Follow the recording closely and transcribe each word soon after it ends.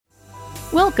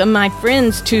Welcome, my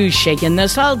friends, to Shaking the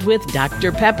Salt with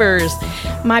Dr. Peppers.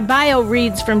 My bio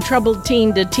reads from troubled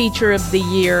teen to teacher of the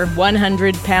year,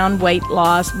 100-pound weight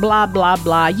loss, blah, blah,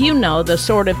 blah. You know, the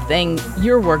sort of thing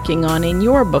you're working on in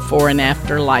your before and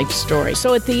after life story.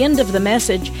 So at the end of the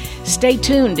message, stay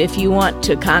tuned if you want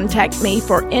to contact me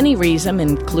for any reason,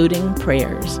 including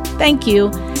prayers. Thank you.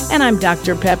 And I'm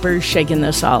Dr. Peppers, Shaking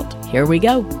the Salt. Here we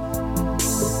go.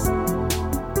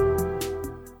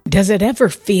 Does it ever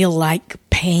feel like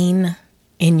pain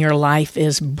in your life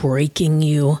is breaking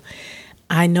you?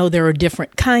 I know there are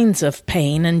different kinds of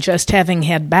pain, and just having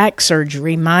had back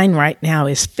surgery, mine right now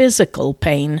is physical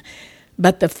pain.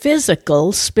 But the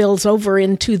physical spills over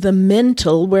into the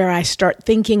mental, where I start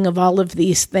thinking of all of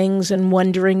these things and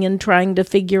wondering and trying to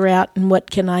figure out and what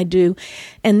can I do.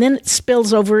 And then it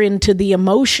spills over into the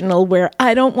emotional, where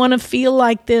I don't want to feel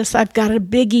like this. I've got a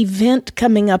big event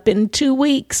coming up in 2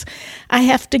 weeks. I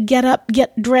have to get up,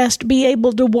 get dressed, be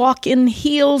able to walk in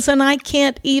heels, and I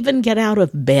can't even get out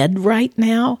of bed right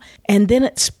now. And then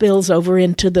it spills over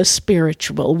into the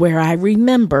spiritual, where I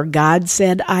remember God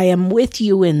said, I am with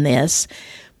you in this.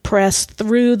 Press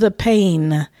through the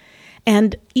pain.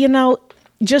 And, you know,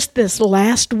 just this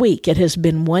last week, it has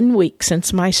been 1 week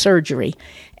since my surgery,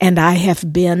 and I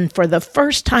have been, for the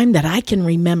first time that I can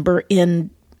remember in,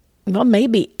 well,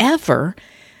 maybe ever,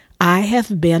 I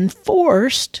have been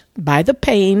forced by the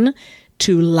pain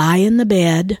to lie in the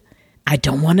bed. I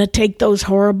don't want to take those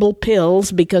horrible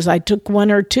pills because I took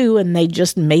one or two and they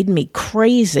just made me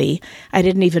crazy. I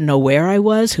didn't even know where I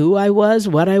was, who I was,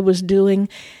 what I was doing.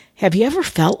 Have you ever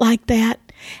felt like that?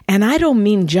 And I don't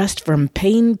mean just from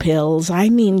pain pills. I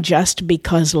mean just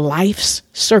because life's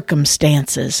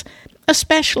circumstances,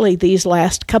 especially these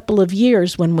last couple of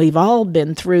years when we've all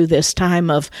been through this time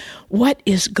of what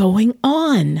is going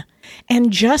on.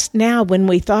 And just now, when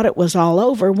we thought it was all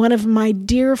over, one of my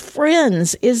dear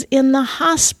friends is in the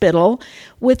hospital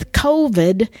with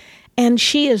COVID, and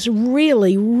she is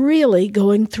really, really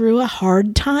going through a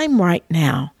hard time right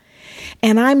now.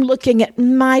 And I'm looking at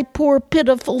my poor,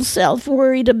 pitiful self,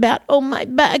 worried about, oh, my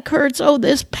back hurts. Oh,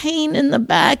 this pain in the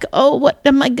back. Oh, what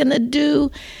am I going to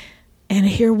do? And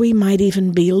here we might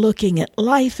even be looking at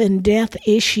life and death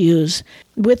issues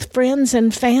with friends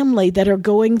and family that are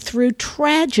going through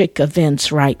tragic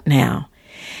events right now.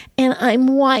 And I'm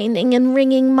whining and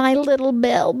ringing my little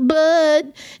bell.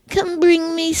 Bud, come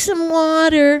bring me some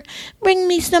water. Bring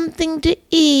me something to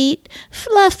eat.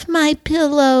 Fluff my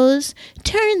pillows.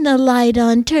 Turn the light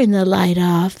on. Turn the light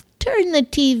off. Turn the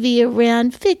TV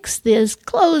around. Fix this.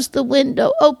 Close the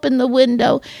window. Open the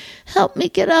window. Help me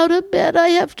get out of bed. I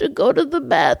have to go to the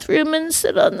bathroom and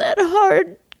sit on that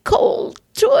hard, cold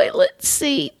toilet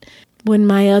seat. When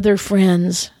my other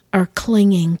friends are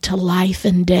clinging to life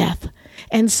and death.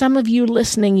 And some of you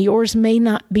listening, yours may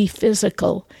not be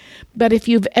physical, but if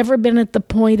you've ever been at the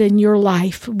point in your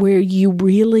life where you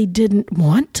really didn't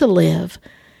want to live,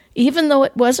 even though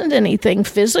it wasn't anything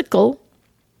physical,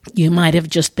 you might have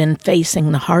just been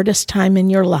facing the hardest time in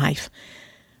your life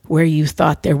where you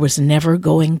thought there was never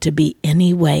going to be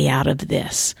any way out of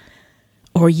this,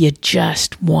 or you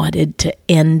just wanted to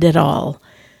end it all,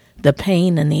 the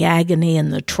pain and the agony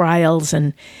and the trials.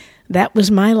 And that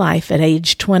was my life at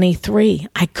age 23.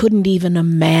 I couldn't even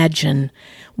imagine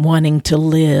wanting to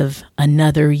live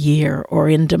another year or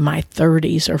into my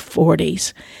 30s or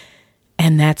 40s.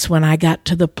 And that's when I got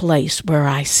to the place where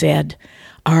I said,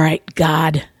 all right,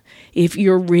 God, if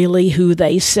you're really who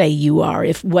they say you are,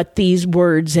 if what these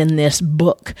words in this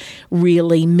book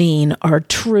really mean are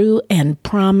true and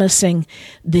promising,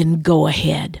 then go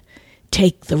ahead.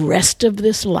 Take the rest of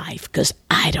this life because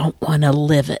I don't want to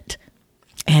live it.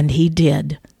 And he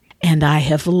did. And I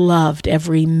have loved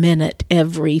every minute,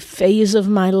 every phase of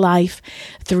my life,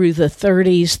 through the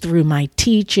 30s, through my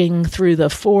teaching, through the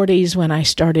 40s when I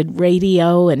started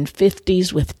radio, and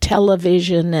 50s with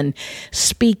television, and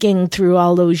speaking through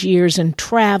all those years, and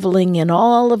traveling in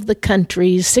all of the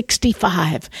countries,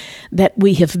 65 that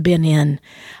we have been in.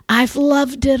 I've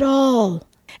loved it all.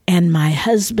 And my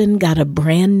husband got a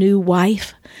brand new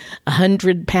wife,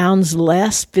 100 pounds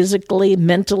less physically,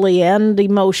 mentally, and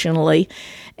emotionally,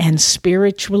 and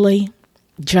spiritually,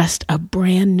 just a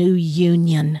brand new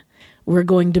union. We're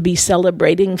going to be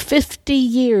celebrating 50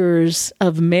 years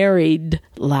of married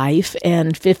life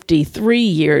and 53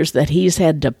 years that he's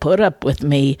had to put up with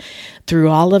me through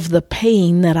all of the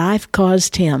pain that I've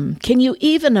caused him. Can you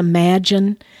even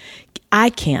imagine? I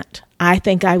can't. I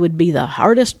think I would be the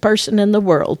hardest person in the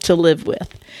world to live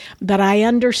with. But I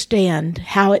understand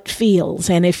how it feels.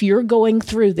 And if you're going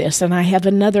through this, and I have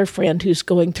another friend who's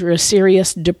going through a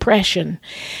serious depression,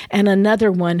 and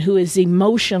another one who is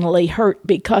emotionally hurt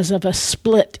because of a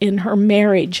split in her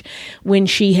marriage when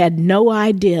she had no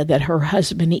idea that her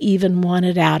husband even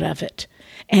wanted out of it.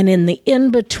 And in the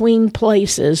in-between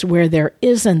places where there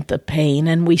isn't the pain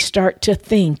and we start to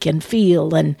think and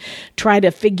feel and try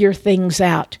to figure things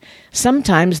out,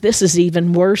 sometimes this is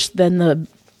even worse than the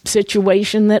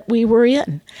situation that we were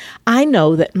in. I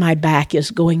know that my back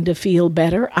is going to feel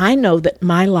better. I know that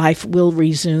my life will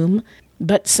resume.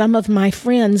 But some of my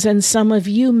friends and some of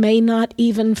you may not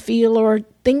even feel or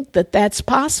think that that's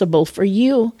possible for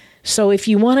you. So if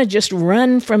you want to just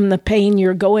run from the pain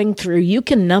you're going through, you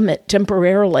can numb it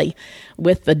temporarily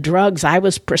with the drugs. I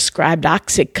was prescribed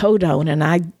oxycodone, and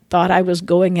I thought I was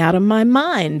going out of my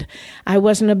mind. I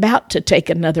wasn't about to take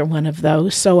another one of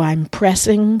those, so I'm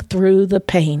pressing through the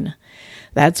pain.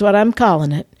 That's what I'm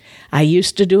calling it. I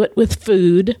used to do it with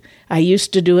food. I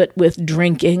used to do it with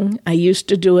drinking. I used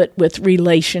to do it with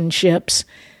relationships.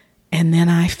 And then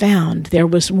I found there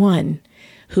was one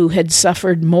who had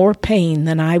suffered more pain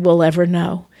than I will ever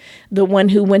know, the one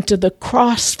who went to the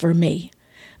cross for me,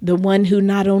 the one who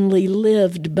not only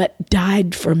lived but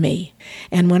died for me.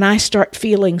 And when I start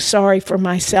feeling sorry for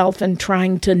myself and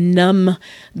trying to numb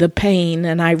the pain,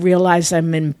 and I realize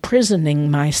I'm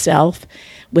imprisoning myself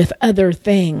with other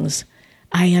things,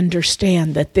 I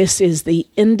understand that this is the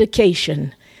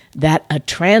indication that a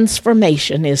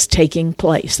transformation is taking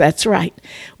place. That's right.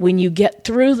 When you get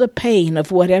through the pain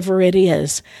of whatever it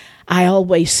is, I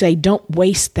always say, don't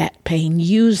waste that pain.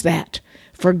 Use that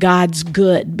for God's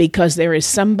good, because there is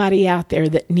somebody out there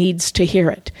that needs to hear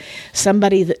it.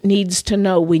 Somebody that needs to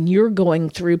know when you're going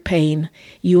through pain,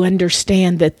 you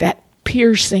understand that that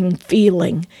piercing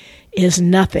feeling is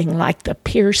nothing like the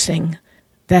piercing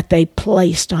that they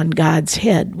placed on God's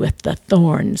head with the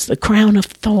thorns, the crown of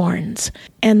thorns,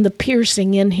 and the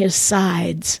piercing in his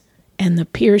sides, and the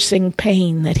piercing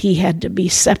pain that he had to be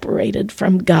separated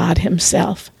from God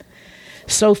himself.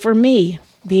 So for me,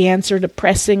 the answer to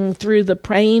pressing through the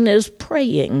pain is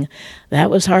praying. That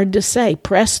was hard to say.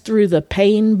 Press through the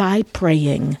pain by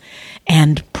praying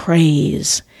and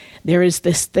praise. There is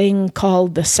this thing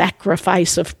called the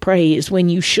sacrifice of praise when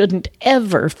you shouldn't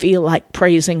ever feel like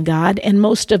praising God, and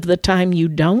most of the time you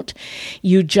don't.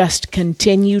 You just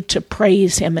continue to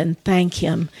praise him and thank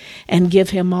him and give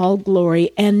him all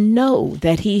glory, and know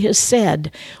that he has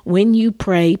said, when you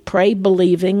pray, pray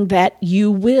believing that you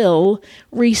will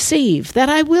receive, that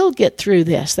I will get through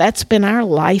this. That's been our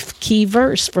life key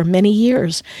verse for many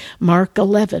years, Mark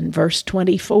 11, verse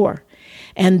 24.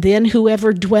 And then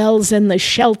whoever dwells in the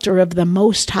shelter of the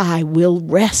Most High will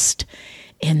rest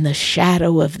in the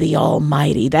shadow of the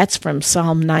Almighty. That's from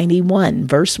Psalm 91,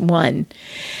 verse 1.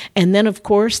 And then, of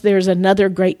course, there's another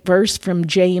great verse from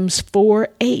James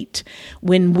 4:8.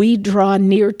 When we draw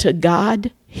near to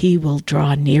God, he will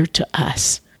draw near to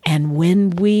us. And when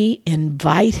we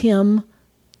invite him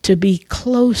to be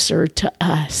closer to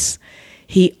us,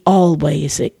 he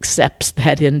always accepts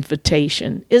that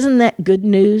invitation. Isn't that good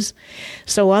news?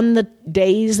 So on the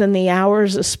days and the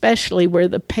hours, especially where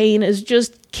the pain is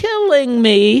just killing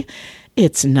me,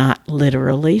 it's not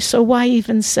literally, so why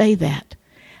even say that?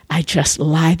 I just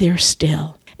lie there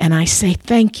still. And I say,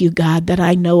 thank you, God, that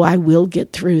I know I will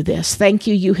get through this. Thank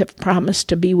you, you have promised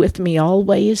to be with me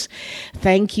always.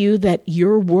 Thank you that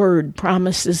your word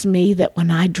promises me that when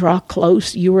I draw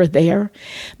close, you are there,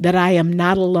 that I am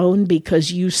not alone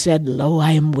because you said, lo,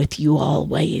 I am with you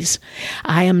always.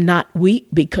 I am not weak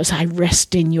because I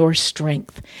rest in your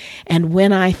strength. And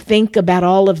when I think about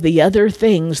all of the other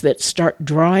things that start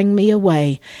drawing me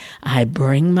away, I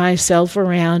bring myself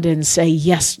around and say,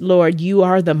 yes, Lord, you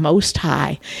are the Most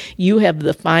High. You have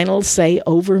the final say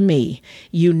over me.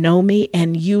 You know me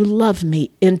and you love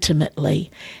me intimately.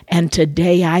 And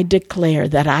today I declare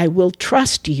that I will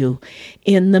trust you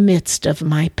in the midst of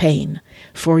my pain,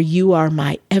 for you are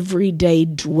my everyday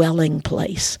dwelling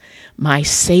place, my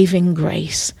saving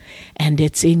grace, and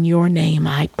it's in your name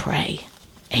I pray.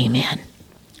 Amen.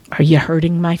 Are you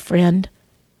hurting, my friend?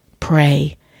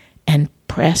 Pray and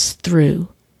press through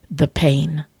the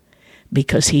pain.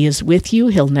 Because he is with you,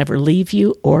 he'll never leave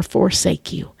you or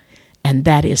forsake you. And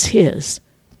that is his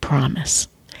promise.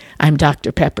 I'm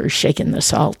Dr. Pepper, shaking the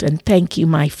salt, and thank you,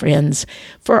 my friends,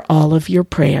 for all of your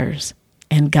prayers.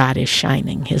 And God is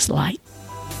shining his light.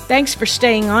 Thanks for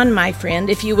staying on, my friend.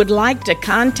 If you would like to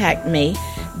contact me,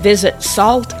 visit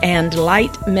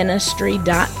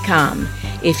saltandlightministry.com.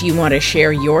 If you want to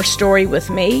share your story with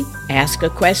me ask a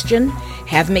question,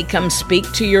 have me come speak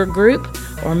to your group,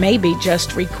 or maybe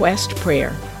just request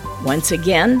prayer. Once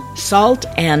again,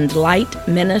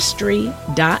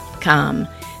 saltandlightministry.com.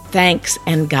 Thanks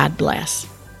and God bless.